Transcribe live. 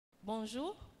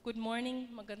Bonjour, good morning,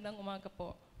 magandang umaga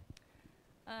po.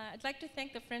 I'd like to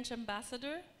thank the French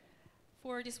ambassador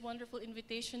for this wonderful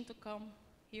invitation to come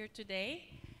here today.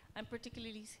 I'm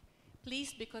particularly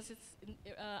pleased because it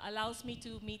allows me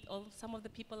to meet some of the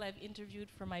people I've interviewed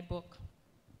for my book.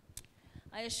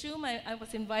 I assume I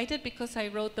was invited because I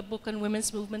wrote the book on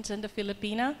women's movements in the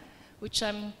Philippines, which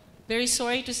I'm very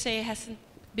sorry to say hasn't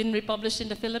been republished in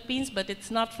the Philippines, but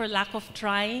it's not for lack of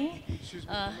trying. Excuse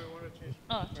me, you might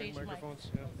want to change microphones.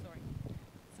 Yeah. Oh, sorry.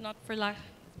 It's not for lack.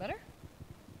 It's better?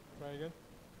 Try again.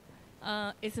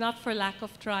 It's not for lack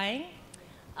of trying.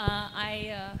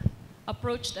 I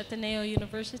approached Ateneo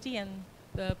University, and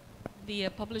the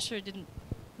publisher didn't.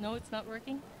 No, it's not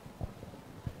working.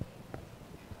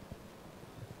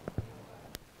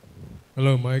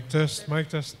 Hello, mic test. Mic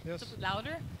test. Yes.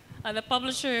 Louder. The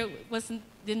publisher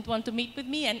didn't want to meet with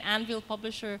me, and Anvil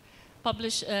publisher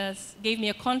gave me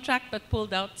a contract but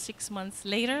pulled out 6 months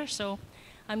later. So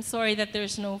I'm sorry that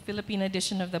there's no Philippine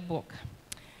edition of the book.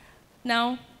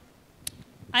 Now,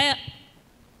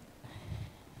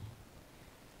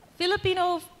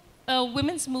 Filipino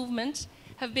women's movements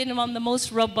have been among the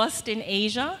most robust in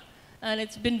Asia, and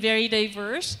it's been very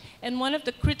diverse. And one of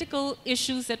the critical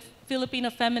issues that Filipino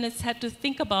feminists had to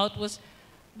think about was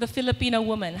the Filipino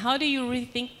woman. How do you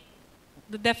rethink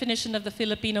the definition of the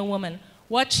Filipino woman?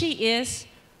 What she is,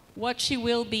 what she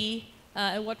will be,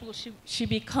 and what will she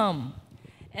become?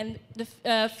 And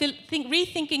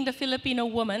rethinking the Filipino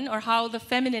woman, or how the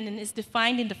feminine is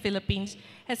defined in the Philippines,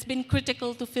 has been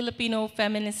critical to Filipino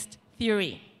feminist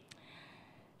theory.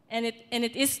 And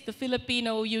it is the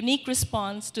Filipino unique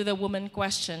response to the woman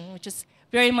question, which is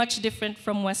very much different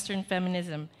from Western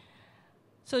feminism.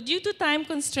 So due to time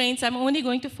constraints, I'm only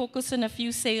going to focus on a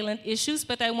few salient issues,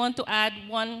 but I want to add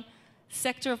one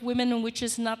sector of women which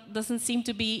doesn't seem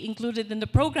to be included in the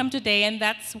program today, and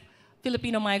that's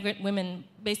Filipino migrant women,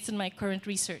 based on my current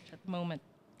research at the moment.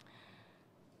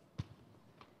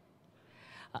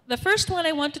 The first one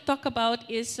I want to talk about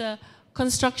is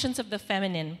constructions of the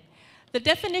feminine. The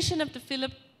definition of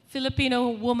the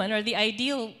Filipino woman, or the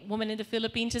ideal woman in the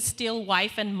Philippines, is still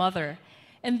wife and mother.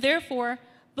 And therefore,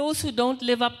 those who don't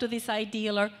live up to this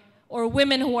ideal, or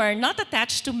women who are not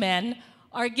attached to men,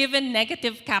 are given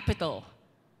negative capital.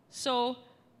 So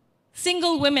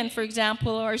single women, for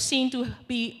example, are seen to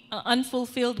be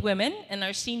unfulfilled women and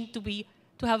are seen to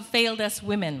have failed as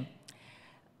women.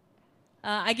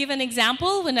 I give an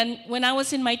example. When I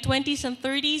was in my 20s and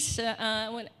 30s,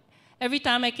 every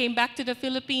time I came back to the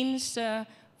Philippines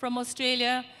from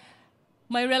Australia,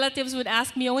 my relatives would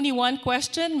ask me only one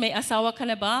question: "May asawa ka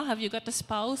na ba? Have you got a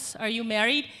spouse? Are you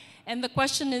married?" And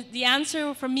the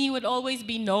answer from me would always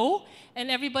be no. And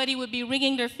everybody would be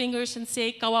wringing their fingers and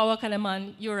say, "Kawawa ka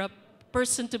naman, you're a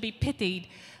person to be pitied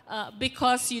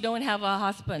because you don't have a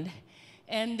husband."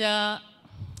 And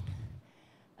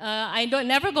I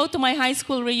never go to my high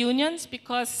school reunions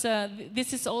because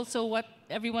this is also what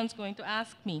everyone's going to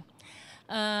ask me.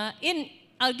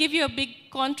 I'll give you a big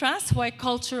contrast why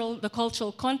the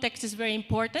cultural context is very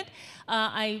important.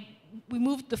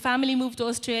 The family moved to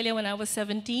Australia when I was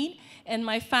 17, and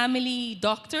my family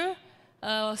doctor,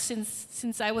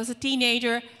 since I was a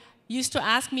teenager, used to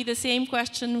ask me the same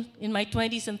question in my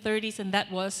 20s and 30s, and that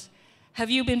was,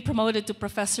 "Have you been promoted to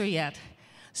professor yet?"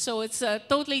 So it's a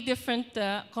totally different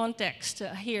context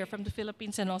here from the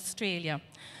Philippines and Australia.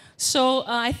 So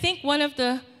I think one of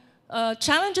the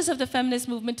challenges of the feminist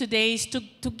movement today is to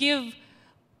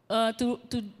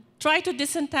try to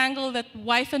disentangle that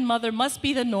wife and mother must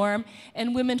be the norm,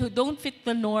 and women who don't fit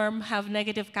the norm have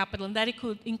negative capital, and that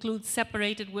includes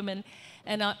separated women,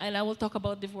 and I will talk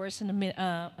about divorce in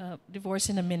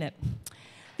a minute.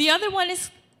 The other one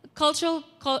is cultural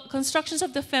constructions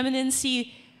of the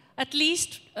femininity. At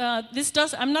least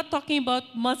I'm not talking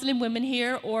about Muslim women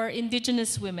here or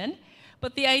indigenous women,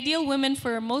 but the ideal woman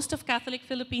for most of Catholic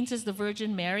Philippines is the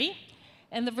Virgin Mary.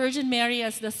 And the Virgin Mary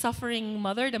as the suffering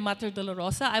mother, the Mater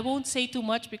Dolorosa. I won't say too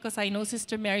much because I know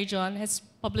Sister Mary John has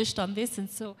published on this, and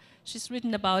so she's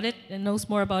written about it and knows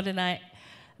more about it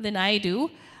than I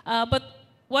do.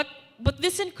 But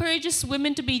this encourages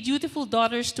women to be dutiful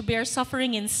daughters, to bear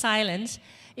suffering in silence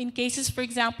in cases, for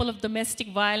example, of domestic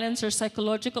violence or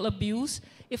psychological abuse,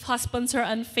 if husbands are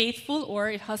unfaithful or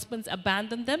if husbands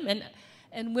abandon them.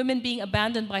 And women being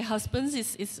abandoned by husbands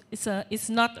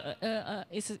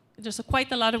there's quite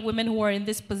a lot of women who are in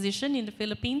this position in the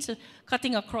Philippines,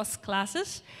 cutting across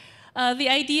classes. The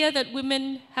idea that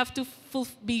women have to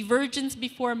be virgins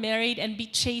before married and be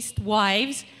chaste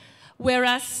wives,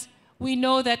 whereas we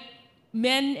know that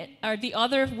men are the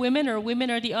other of women, or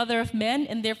women are the other of men,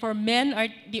 and therefore men are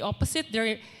the opposite.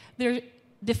 They're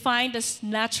defined as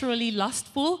naturally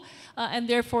lustful, and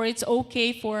therefore it's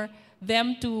okay for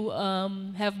them to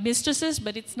have mistresses,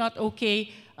 but it's not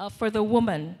okay for the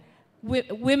woman.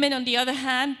 Women, on the other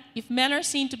hand, if men are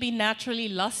seen to be naturally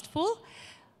lustful,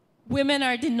 women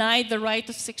are denied the right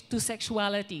to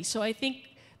sexuality. So I think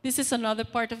this is another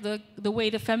part of the way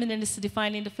the feminine is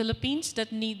defined in the Philippines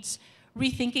that needs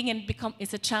rethinking and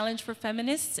is a challenge for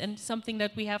feminists and something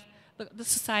that the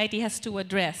society has to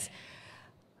address.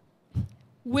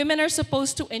 Women are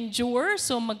supposed to endure,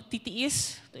 so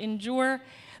magtitiis, to endure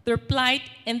their plight,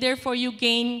 and therefore you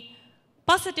gain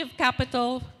positive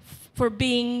capital for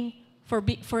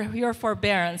your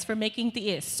forbearance, for making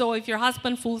tiis. So if your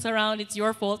husband fools around, it's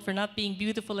your fault for not being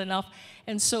beautiful enough,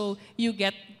 and so you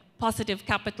get positive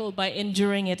capital by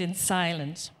enduring it in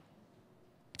silence.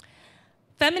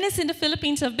 Feminists in the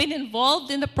Philippines have been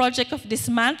involved in the project of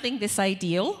dismantling this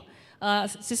ideal.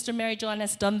 Sister Mary Joan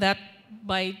has done that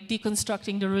by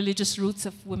deconstructing the religious roots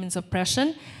of women's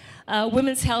oppression.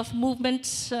 Women's health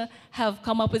movements have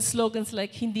come up with slogans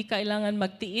like "Hindi kailangan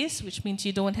magtiis," which means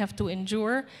you don't have to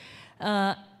endure.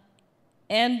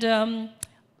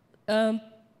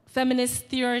 Feminist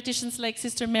theoreticians like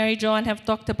Sister Mary Joan have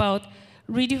talked about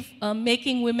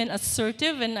making women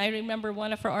assertive, and I remember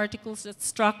one of her articles that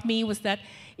struck me was that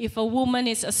if a woman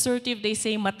is assertive, they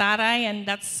say mataray, and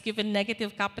that's given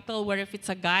negative capital, where if it's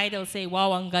a guy, they'll say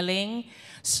wow, ang galing.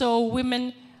 So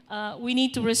women, we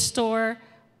need to restore,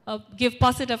 give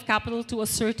positive capital to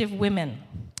assertive women.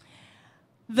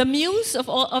 The muse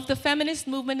of the feminist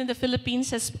movement in the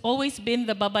Philippines has always been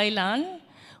the babaylan,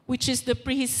 which is the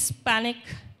pre-Hispanic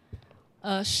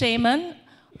shaman,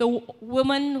 the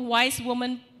wise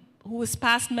woman who was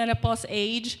past menopause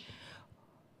age,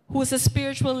 who was a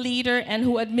spiritual leader and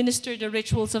who administered the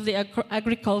rituals of the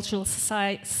agricultural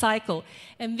cycle.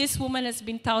 And this woman has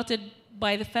been touted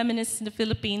by the feminists in the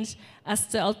Philippines as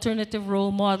the alternative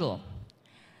role model.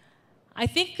 I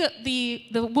think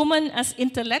the woman as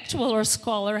intellectual or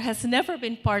scholar has never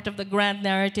been part of the grand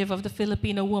narrative of the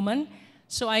Filipino woman.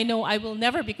 So I know I will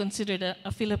never be considered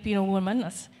a Filipino woman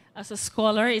as a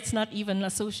scholar. It's not even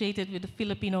associated with the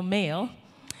Filipino male.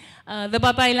 The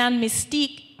babaylan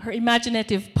mystique, her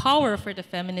imaginative power for the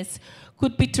feminists,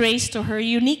 could be traced to her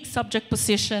unique subject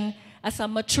position as a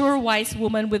mature, wise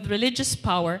woman with religious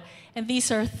power. And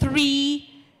these are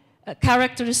three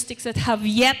characteristics that have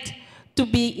yet to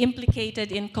be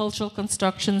implicated in cultural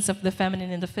constructions of the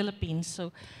feminine in the Philippines.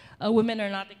 So women are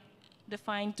not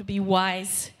defined to be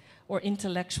wise or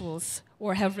intellectuals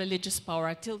or have religious power.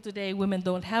 Until today, women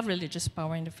don't have religious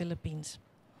power in the Philippines.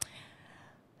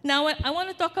 Now, I want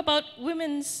to talk about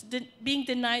women's being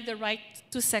denied the right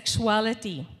to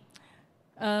sexuality.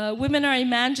 Women are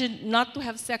imagined not to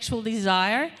have sexual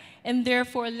desire, and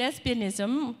therefore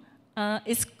lesbianism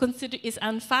is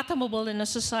unfathomable in a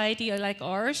society like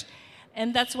ours.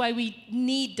 And that's why we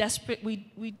need we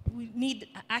need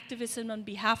activism on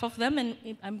behalf of them, and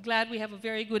I'm glad we have a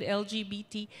very good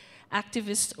LGBT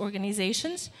activist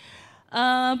organizations.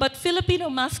 But Filipino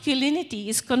masculinity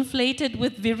is conflated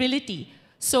with virility.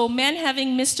 So men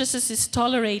having mistresses is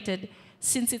tolerated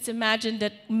since it's imagined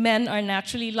that men are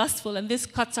naturally lustful, and this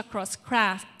cuts across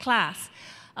class.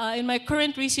 In my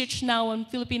current research now on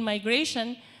Philippine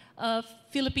migration,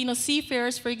 Filipino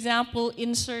seafarers, for example,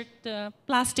 insert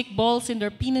plastic balls in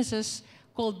their penises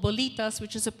called bolitas,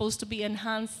 which is supposed to be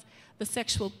enhance the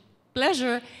sexual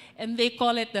pleasure, and they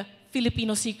call it the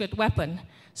Filipino secret weapon.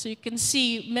 So you can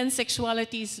see men's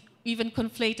sexuality is even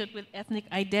conflated with ethnic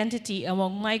identity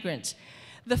among migrants.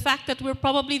 The fact that we're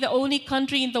probably the only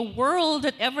country in the world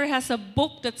that ever has a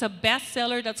book that's a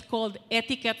bestseller that's called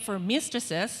Etiquette for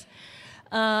Mistresses,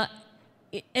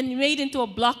 and made into a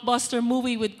blockbuster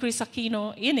movie with Chris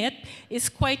Aquino in it, is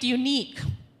quite unique.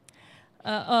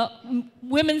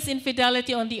 Women's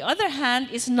infidelity, on the other hand,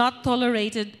 is not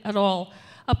tolerated at all.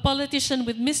 A politician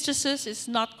with mistresses is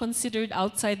not considered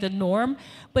outside the norm,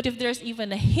 but if there's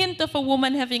even a hint of a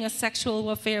woman having a sexual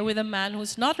affair with a man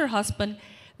who's not her husband,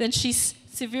 then she's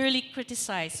severely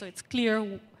criticized, so it's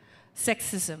clear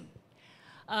sexism.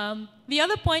 The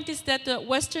other point is that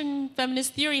Western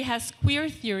feminist theory has queer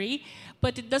theory,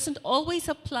 but it doesn't always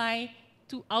apply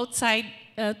to outside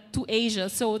to Asia.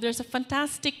 So there's a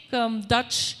fantastic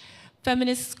Dutch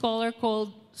feminist scholar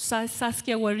called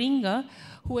Saskia Waringa,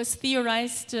 who has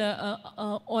theorized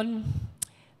on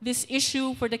this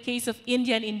issue for the case of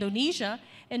India and Indonesia,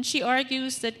 and she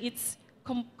argues that it's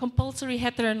compulsory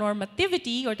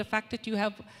heteronormativity, or the fact that you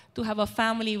have to have a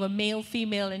family of a male,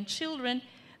 female, and children,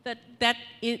 that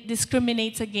it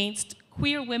discriminates against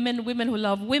queer women, women who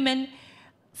love women,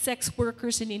 sex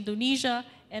workers in Indonesia,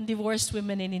 and divorced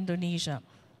women in Indonesia.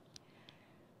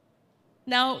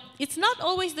 Now, it's not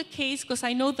always the case, because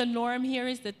I know the norm here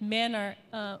is that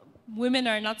women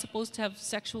are not supposed to have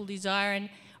sexual desire and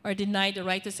are denied the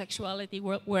right to sexuality,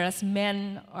 whereas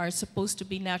men are supposed to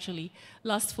be naturally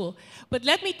lustful. But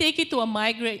let me take it to a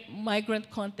migrant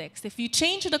context. If you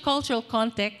change the cultural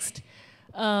context,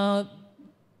 the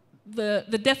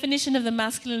definition of the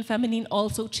masculine and feminine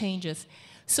also changes.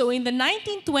 So in the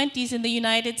 1920s in the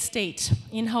United States,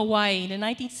 in Hawaii, in the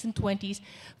 19th and 20s,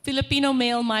 Filipino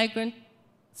male migrants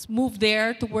moved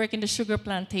there to work in the sugar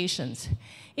plantations.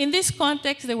 In this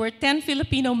context, there were 10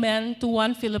 Filipino men to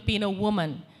 1 Filipino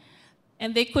woman.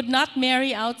 And they could not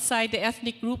marry outside the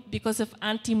ethnic group because of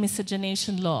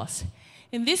anti-miscegenation laws.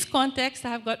 In this context, I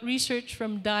have got research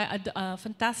from a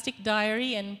fantastic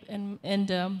diary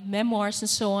and memoirs and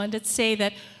so on that say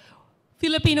that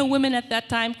Filipino women at that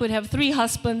time could have 3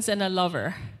 husbands and a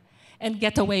lover and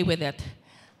get away with it.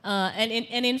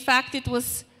 And in fact, it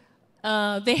was,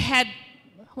 they had,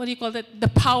 what do you call it, the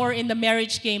power in the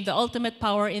marriage game, the ultimate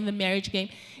power in the marriage game.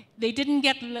 They didn't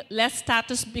get less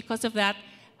status because of that,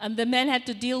 and the men had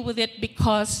to deal with it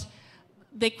because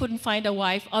they couldn't find a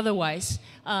wife otherwise.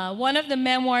 One of the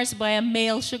memoirs by a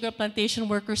male sugar plantation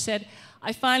worker said,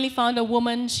 I finally found a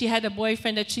woman, she had a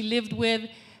boyfriend that she lived with,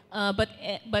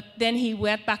 but then he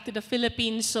went back to the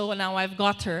Philippines, so now I've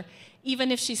got her.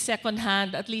 Even if she's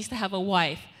second-hand, at least I have a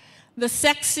wife. The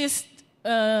sexist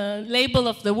label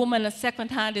of the woman as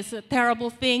second-hand is a terrible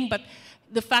thing, but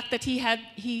the fact that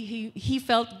he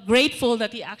felt grateful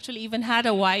that he actually even had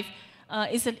a wife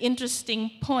is an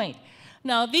interesting point.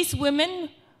 Now, these women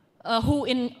who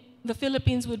in the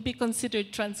Philippines would be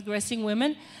considered transgressing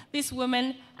women, these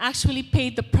women actually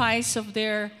paid the price of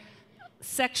their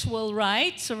sexual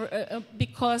rights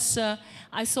because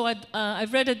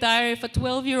I've read a diary of a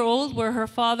 12-year-old where her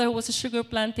father, who was a sugar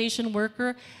plantation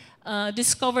worker,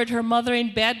 discovered her mother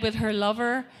in bed with her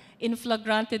lover in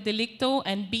flagrante delicto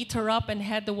and beat her up and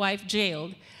had the wife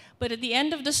jailed. But at the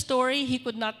end of the story, he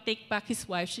could not take back his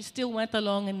wife. She still went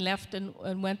along and left and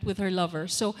went with her lover.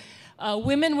 So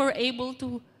women were able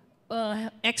to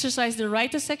exercise the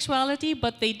right to sexuality,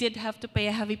 but they did have to pay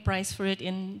a heavy price for it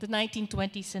in the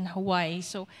 1920s in Hawaii.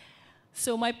 So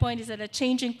my point is that a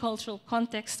change in cultural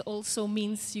context also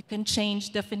means you can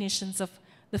change definitions of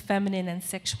the feminine and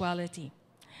sexuality.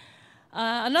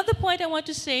 Another point I want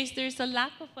to say is there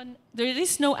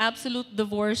is no absolute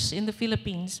divorce in the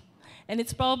Philippines. And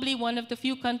it's probably one of the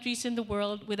few countries in the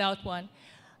world without one.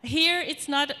 Here, it's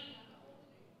not,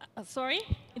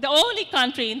 the only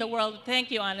country in the world, thank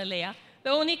you, Analea, the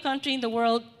only country in the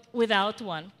world without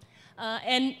one.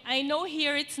 And I know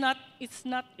here it's not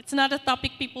a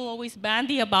topic people always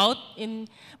bandy about,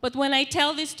 but when I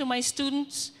tell this to my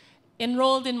students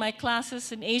enrolled in my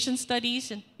classes in Asian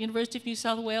Studies and University of New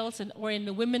South Wales or in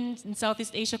the Women in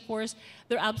Southeast Asia course,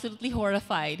 they're absolutely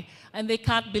horrified and they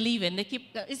can't believe it. They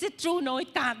keep, is it true? No,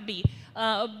 it can't be.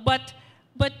 But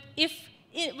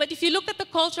if you look at the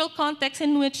cultural context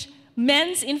in which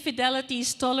men's infidelity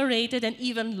is tolerated and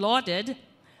even lauded,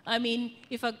 I mean,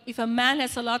 if a man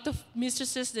has a lot of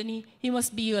mistresses, then he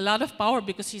must be a lot of power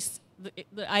because he's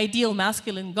the ideal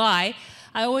masculine guy.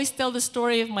 I always tell the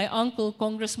story of my uncle,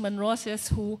 Congressman Roces,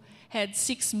 who had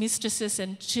 6 mistresses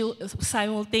and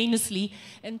simultaneously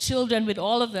and children with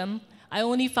all of them. I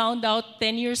only found out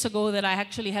 10 years ago that I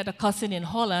actually had a cousin in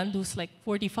Holland who's like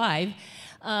 45.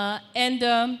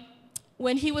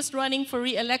 When he was running for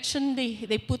re-election,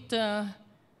 they put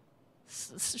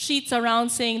sheets around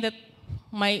saying that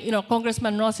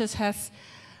Congressman Roces has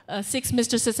 6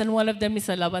 mistresses and one of them is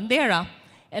a lavandera.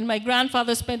 And my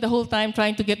grandfather spent the whole time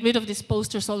trying to get rid of these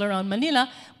posters all around Manila,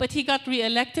 but he got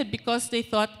re-elected because they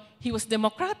thought he was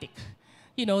democratic.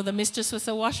 You know, the mistress was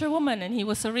a washerwoman and he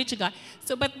was a rich guy.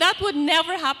 But that would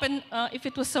never happen if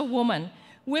it was a woman.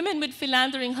 Women with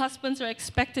philandering husbands are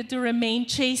expected to remain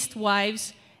chaste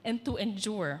wives and to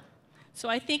endure. So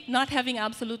I think not having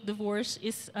absolute divorce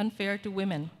is unfair to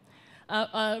women.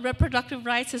 Reproductive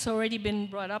rights has already been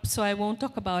brought up, so I won't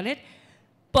talk about it.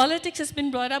 Politics has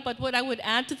been brought up, but what I would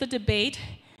add to the debate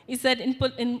is that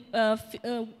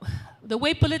the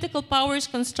way political power is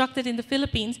constructed in the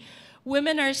Philippines,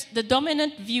 women are the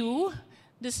dominant view.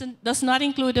 This does not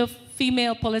include the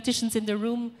female politicians in the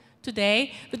room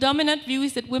today. The dominant view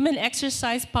is that women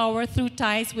exercise power through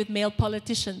ties with male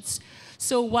politicians.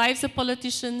 So wives of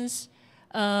politicians,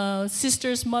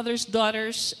 sisters, mothers,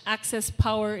 daughters access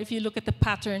power. If you look at the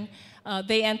pattern,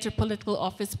 they enter political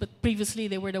office, but previously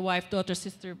they were the wife, daughter,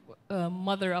 sister,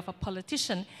 mother of a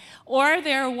politician. Or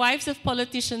they're wives of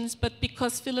politicians, but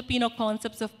because Filipino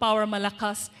concepts of power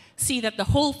malakas see that the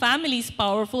whole family is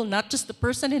powerful, not just the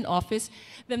person in office,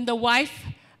 then the wife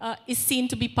is seen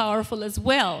to be powerful as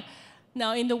well.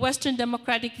 Now, in the Western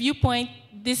democratic viewpoint,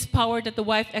 this power that the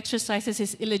wife exercises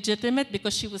is illegitimate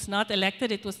because she was not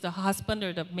elected. It was the husband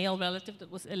or the male relative that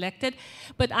was elected.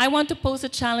 But I want to pose a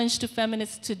challenge to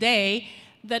feminists today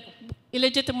that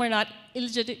illegitimate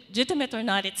or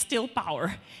not, it's still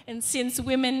power. And since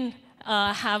women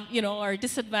are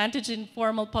disadvantaged in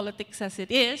formal politics as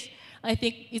it is, I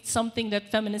think it's something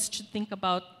that feminists should think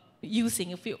about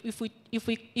using.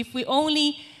 If we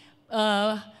only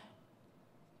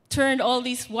turned all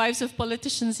these wives of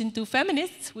politicians into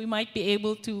feminists, we might be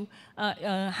able to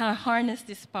harness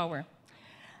this power.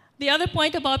 The other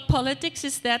point about politics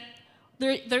is that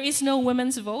there is no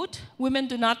women's vote. Women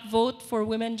do not vote for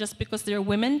women just because they're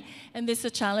women, and this is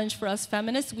a challenge for us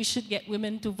feminists. We should get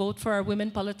women to vote for our women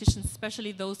politicians,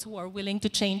 especially those who are willing to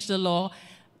change the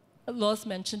laws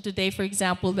mentioned today, for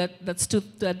example, that's to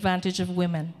the advantage of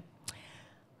women.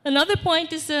 Another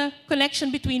point is the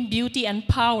connection between beauty and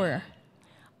power.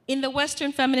 In the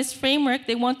Western feminist framework,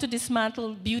 they want to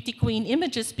dismantle beauty queen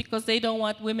images because they don't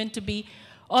want women to be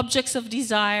objects of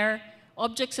desire,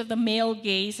 objects of the male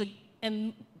gaze,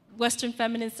 and Western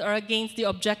feminists are against the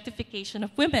objectification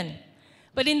of women.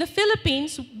 But in the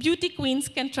Philippines, beauty queens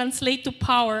can translate to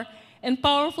power, and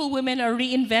powerful women are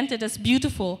reinvented as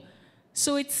beautiful.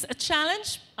 So it's a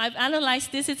challenge. I've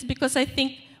analyzed this. It's because I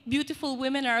think beautiful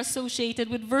women are associated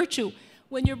with virtue.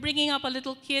 When you're bringing up a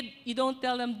little kid, you don't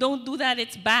tell them, don't do that,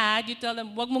 it's bad. You tell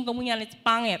them, wag mong gawin yan, it's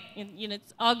pangit,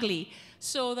 it's ugly.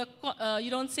 So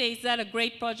you don't say, is that a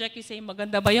great project? You say,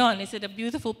 maganda ba yon? Is it a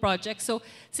beautiful project? So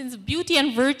since beauty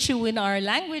and virtue in our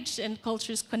language and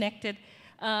culture is connected,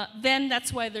 then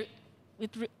that's why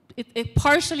it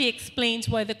partially explains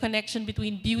why the connection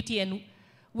between beauty and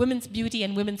women's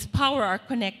power are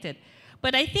connected.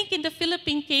 But I think in the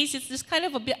Philippine case, it's this kind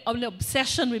of an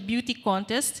obsession with beauty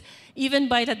contests, even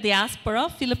by the diaspora,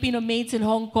 Filipino maids in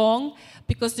Hong Kong,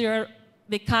 because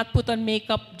they can't put on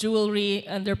makeup, jewelry,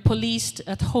 and they're policed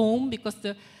at home because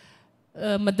the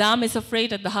madame is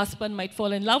afraid that the husband might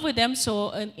fall in love with them.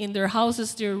 So in their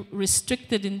houses, they're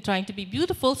restricted in trying to be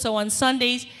beautiful. So on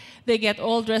Sundays, they get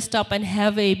all dressed up and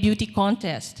have a beauty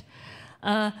contest.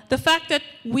 The fact that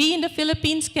we in the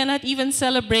Philippines cannot even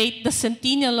celebrate the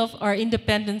centennial of our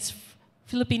independence,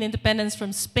 Philippine independence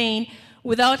from Spain,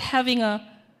 without having a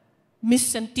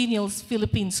Miss Centennials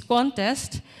Philippines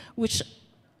contest,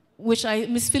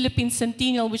 Miss Philippines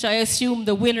Centennial, which I assume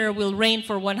the winner will reign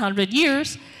for 100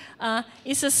 years,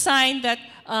 is a sign that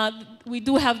we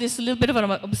do have this little bit of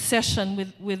an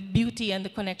obsession with beauty and the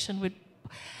connection with.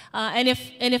 And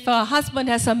if a husband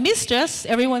has a mistress,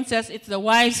 everyone says it's the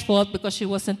wife's fault because she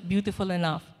wasn't beautiful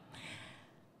enough.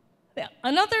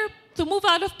 To move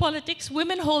out of politics,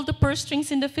 women hold the purse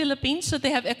strings in the Philippines, so they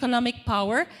have economic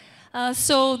power.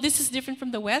 So this is different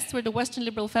from the West, where the Western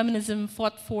liberal feminism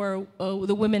fought for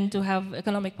the women to have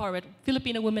economic power. But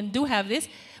Filipino women do have this,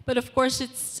 but of course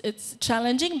it's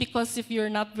challenging because if you're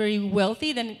not very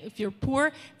wealthy, then if you're poor,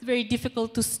 it's very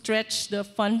difficult to stretch the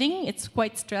funding. It's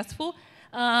quite stressful.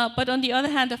 But on the other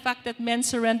hand, the fact that men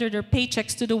surrender their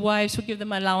paychecks to the wives who give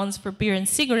them allowance for beer and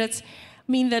cigarettes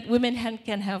mean that women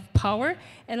can have power.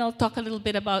 And I'll talk a little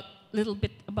bit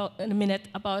in a minute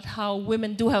about how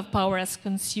women do have power as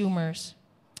consumers.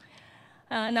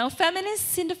 Now,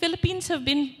 feminists in the Philippines have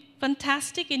been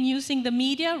fantastic in using the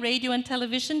media, radio and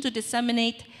television to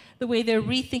disseminate the way they're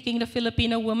rethinking the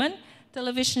Filipino woman.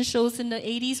 Television shows in the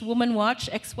 80s, Woman Watch,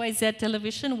 XYZ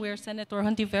Television, where Senator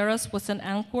Hontiveros was an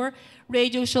anchor.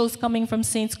 Radio shows coming from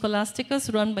St. Scholastica's,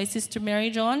 run by Sister Mary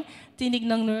John, Tinig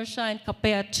ng Nursha and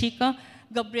Kape at Chica,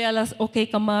 Gabriela's Okay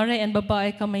Kamare and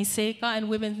Babae Kamay Seka, and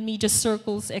Women's Media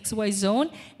Circles XY Zone.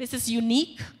 This is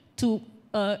unique to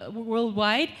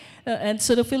worldwide, and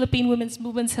so the Philippine women's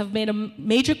movements have made a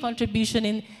major contribution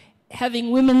in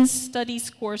having women's studies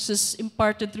courses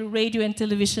imparted through radio and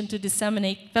television to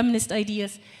disseminate feminist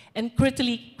ideas and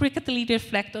critically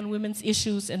reflect on women's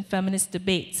issues and feminist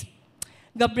debates.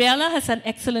 Gabriela has an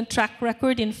excellent track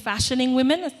record in fashioning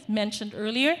women, as mentioned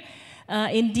earlier,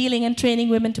 in dealing and training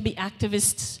women to be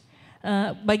activists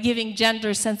by giving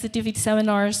gender sensitivity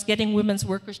seminars, getting women's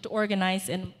workers to organize,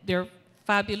 and their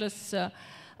fabulous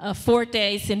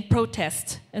fortes in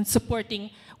protest and supporting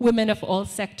women of all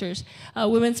sectors.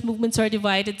 Women's movements are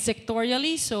divided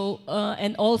sectorially,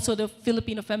 and also the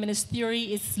Filipino feminist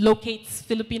theory locates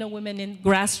Filipino women in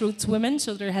grassroots women,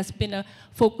 so there has been a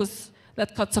focus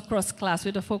that cuts across class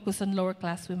with a focus on lower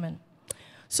class women.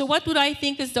 So what would I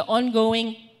think is the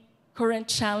ongoing current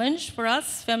challenge for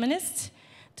us feminists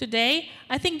today?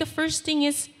 I think the first thing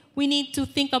is we need to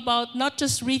think about not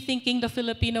just rethinking the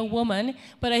Filipino woman,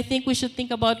 but I think we should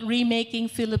think about remaking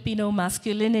Filipino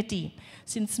masculinity,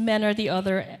 since men are the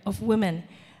other of women.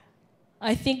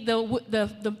 I think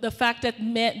the fact that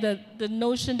the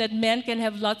notion that men can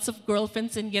have lots of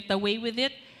girlfriends and get away with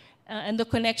it, and the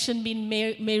connection between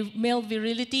male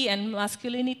virility and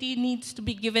masculinity needs to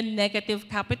be given negative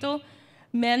capital.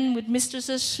 Men with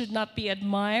mistresses should not be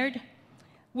admired.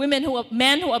 Men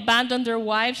who abandon their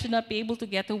wives should not be able to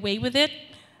get away with it.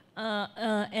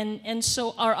 And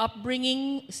so our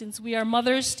upbringing, since we are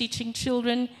mothers teaching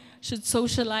children, should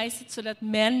socialize it so that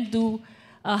men do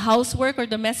housework or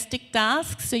domestic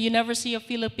tasks. So you never see a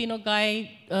Filipino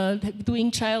guy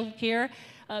doing childcare.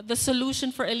 The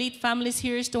solution for elite families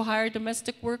here is to hire a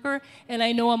domestic worker. And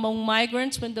I know among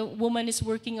migrants, when the woman is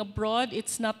working abroad,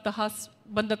 it's not the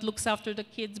husband that looks after the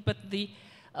kids, but the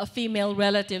female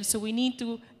relative. So we need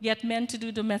to get men to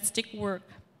do domestic work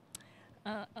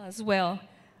as well.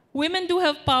 Women do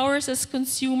have powers as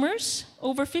consumers.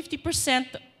 Over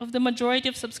 50% of the majority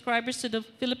of subscribers to the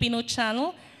Filipino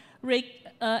channel,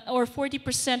 or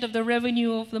 40% of the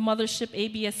revenue of the mothership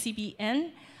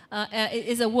ABS-CBN,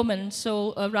 is a woman.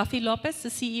 So Rafi Lopez, the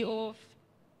CEO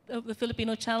of the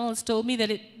Filipino channel, has told me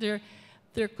that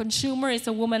their consumer is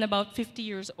a woman about 50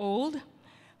 years old.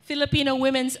 Filipino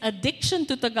women's addiction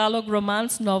to Tagalog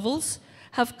romance novels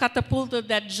have catapulted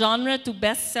that genre to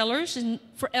bestsellers and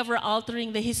forever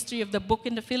altering the history of the book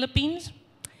in the Philippines.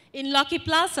 In Lucky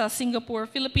Plaza, Singapore,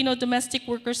 Filipino domestic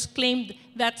workers claimed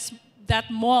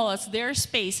that mall as their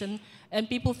space, and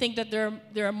people think that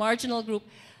they're a marginal group.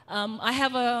 I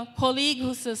have a colleague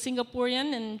who's a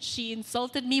Singaporean, and she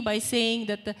insulted me by saying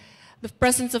that the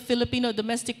presence of Filipino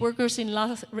domestic workers in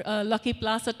Lucky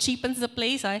Plaza cheapens the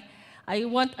place.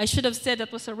 I should have said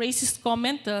that was a racist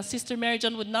comment. Sister Mary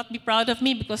John would not be proud of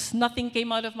me because nothing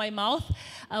came out of my mouth.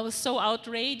 I was so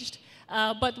outraged.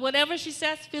 But whatever she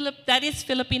says, that is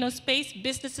Filipino space.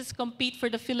 Businesses compete for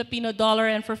the Filipino dollar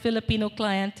and for Filipino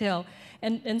clientele.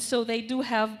 And so they do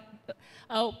have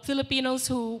Filipinos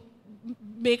who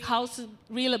make houses,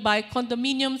 buy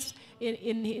condominiums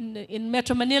in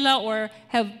Metro Manila, or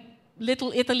have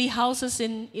Little Italy houses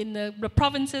in the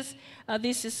provinces.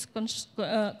 This is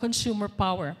consumer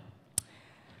power.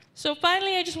 So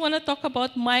finally, I just want to talk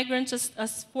about migrants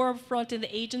as forefront in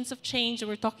the agents of change.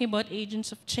 We're talking about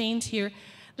agents of change here.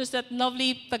 There's that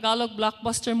lovely Tagalog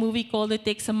blockbuster movie called It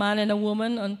Takes a Man and a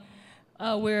Woman,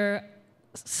 where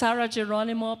Sarah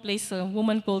Geronimo plays a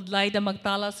woman called Lyda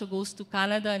Magtalas who goes to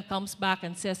Canada and comes back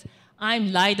and says,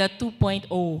 "I'm Lyda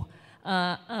 2.0."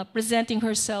 Presenting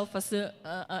herself as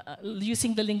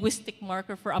using the linguistic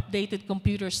marker for updated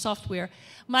computer software.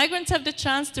 Migrants have the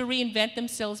chance to reinvent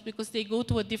themselves because they go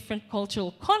to a different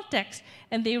cultural context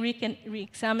and they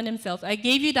re-examine themselves. I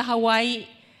gave you the Hawaii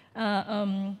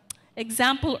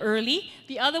example early.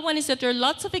 The other one is that there are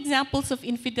lots of examples of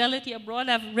infidelity abroad.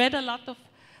 I've read a lot of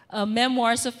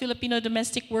memoirs of Filipino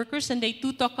domestic workers, and they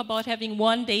do talk about having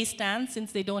one-day stands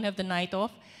since they don't have the night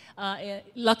off.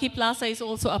 Lucky Plaza is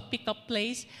also a pickup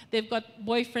place. They've got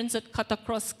boyfriends that cut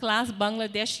across class,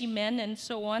 Bangladeshi men, and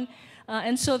so on.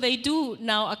 And so they do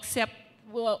now accept,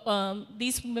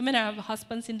 these women have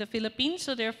husbands in the Philippines,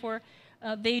 so therefore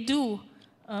they do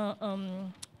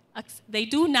now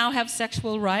have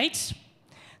sexual rights.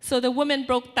 So the women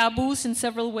broke taboos in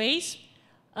several ways.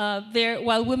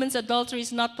 While women's adultery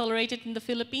is not tolerated in the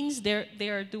Philippines, they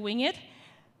are doing it.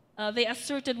 They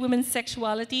asserted women's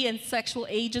sexuality and sexual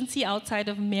agency outside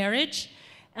of marriage.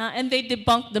 And they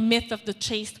debunked the myth of the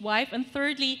chaste wife. And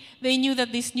thirdly, they knew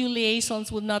that these new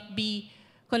liaisons would not be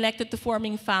connected to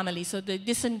forming families. So they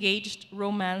disengaged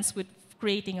romance with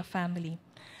creating a family.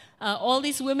 All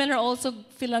these women are also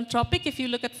philanthropic. If you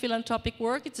look at philanthropic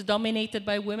work, it's dominated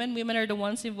by women. Women are the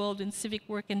ones involved in civic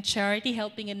work and charity,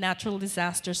 helping in natural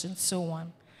disasters and so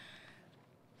on.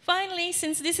 Finally,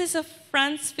 since this is a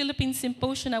France-Philippines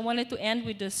symposium, I wanted to end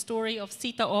with the story of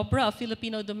Sita Obra, a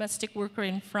Filipino domestic worker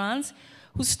in France,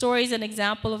 whose story is an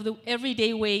example of the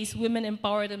everyday ways women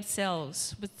empower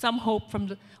themselves with some help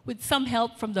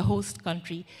from the host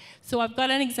country. So I've got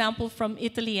an example from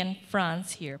Italy and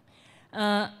France here.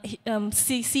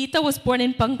 Sita was born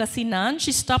in Pangasinan.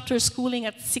 She stopped her schooling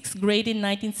at 6th grade in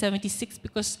 1976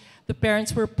 because the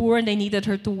parents were poor and they needed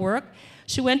her to work.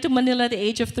 She went to Manila at the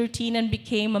age of 13 and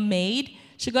became a maid.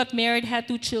 She got married, had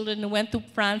 2 children, and went to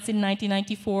France in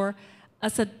 1994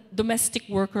 as a domestic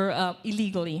worker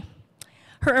illegally.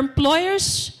 Her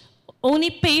employers only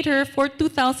paid her for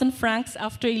 2,000 francs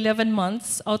after 11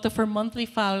 months out of her monthly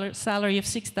salary of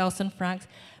 6,000 francs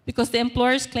because the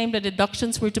employers claimed that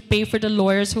deductions were to pay for the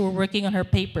lawyers who were working on her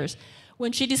papers.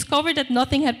 When she discovered that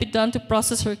nothing had been done to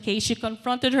process her case, she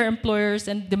confronted her employers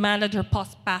and demanded her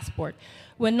passport.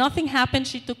 When nothing happened,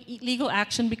 she took legal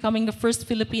action, becoming the first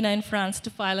Filipina in France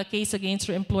to file a case against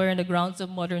her employer on the grounds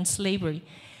of modern slavery.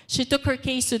 She took her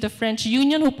case to the French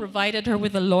Union, who provided her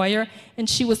with a lawyer, and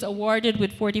she was awarded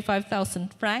with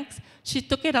 45,000 francs. She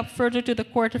took it up further to the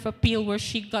Court of Appeal, where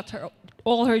she got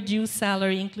all her due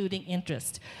salary, including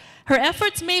interest. Her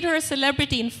efforts made her a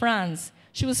celebrity in France.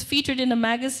 She was featured in a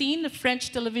magazine. The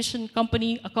French television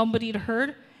company accompanied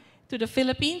her to the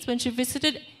Philippines when she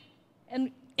visited.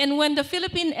 And when the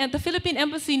Philippine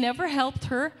embassy never helped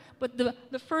her, but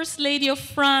the First Lady of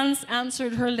France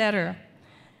answered her letter.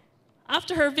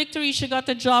 After her victory, she got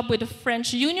a job with the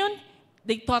French Union.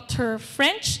 They taught her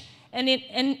French. And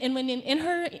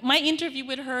in my interview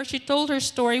with her, she told her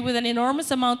story with an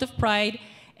enormous amount of pride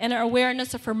and her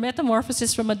awareness of her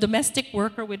metamorphosis from a domestic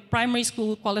worker with primary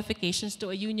school qualifications to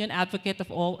a union advocate of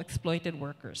all exploited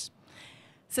workers.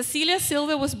 Cecilia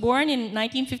Silva was born in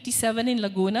 1957 in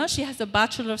Laguna. She has a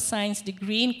Bachelor of Science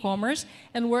degree in Commerce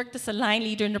and worked as a line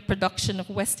leader in the production of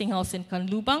Westinghouse in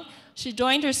Canlubang. She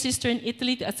joined her sister in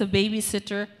Italy as a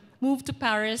babysitter, moved to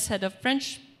Paris, had a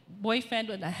French boyfriend,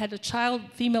 and had a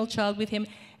female child with him,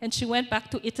 and she went back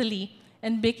to Italy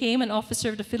and became an officer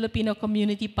of the Filipino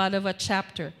Community Padova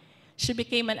chapter. She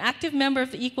became an active member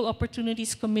of the Equal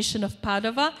Opportunities Commission of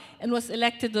Padova and was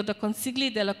elected to the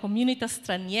Consigli della Comunità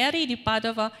Stranieri di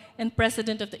Padova and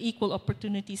president of the Equal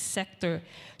Opportunities sector.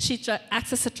 She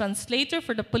acts as a translator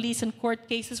for the police and court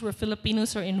cases where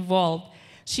Filipinos are involved.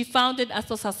 She founded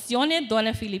Asociazione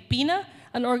Donna Filipina,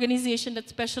 an organization that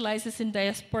specializes in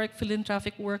diasporic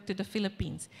philanthropic work to the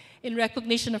Philippines. In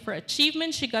recognition of her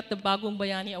achievement, she got the Bagong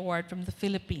Bayani Award from the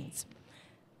Philippines.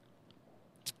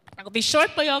 The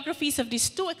short biographies of these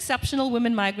two exceptional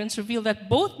women migrants reveal that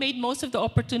both made most of the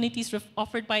opportunities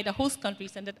offered by the host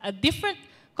countries, and that a different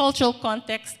cultural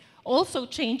context also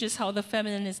changes how the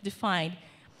feminine is defined.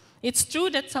 It's true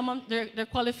that some of their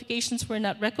qualifications were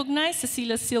not recognized.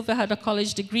 Cecilia Silva had a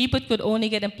college degree but could only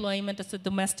get employment as a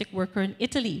domestic worker in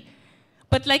Italy.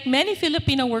 But like many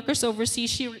Filipino workers overseas,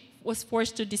 she was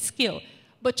forced to de-skill.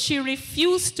 But she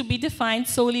refused to be defined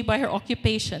solely by her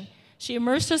occupation. She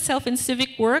immersed herself in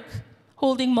civic work,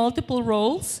 holding multiple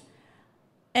roles.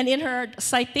 And in her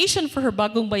citation for her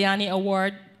Bagong Bayani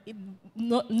Award,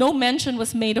 no mention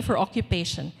was made of her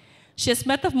occupation. She has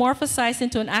metamorphosized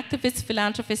into an activist,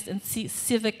 philanthropist, and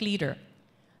civic leader.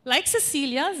 Like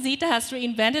Cecilia, Zita has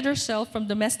reinvented herself from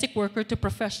domestic worker to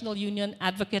professional union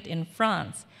advocate in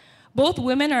France. Both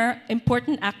women are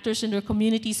important actors in their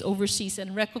communities overseas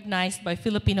and recognized by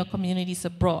Filipino communities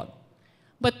abroad.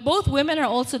 But both women are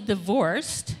also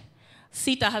divorced.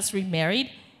 Zita has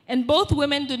remarried. And both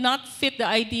women do not fit the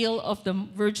ideal of the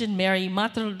Virgin Mary,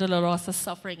 Mater Dolorosa,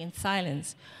 suffering in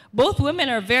silence. Both women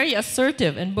are very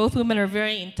assertive, and both women are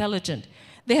very intelligent.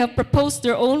 They have proposed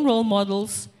their own role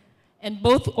models, and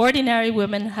both ordinary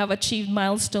women have achieved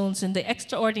milestones in the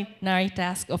extraordinary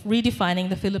task of redefining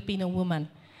the Filipino woman.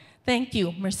 Thank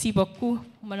you. Merci beaucoup.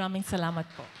 Maraming salamat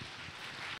po.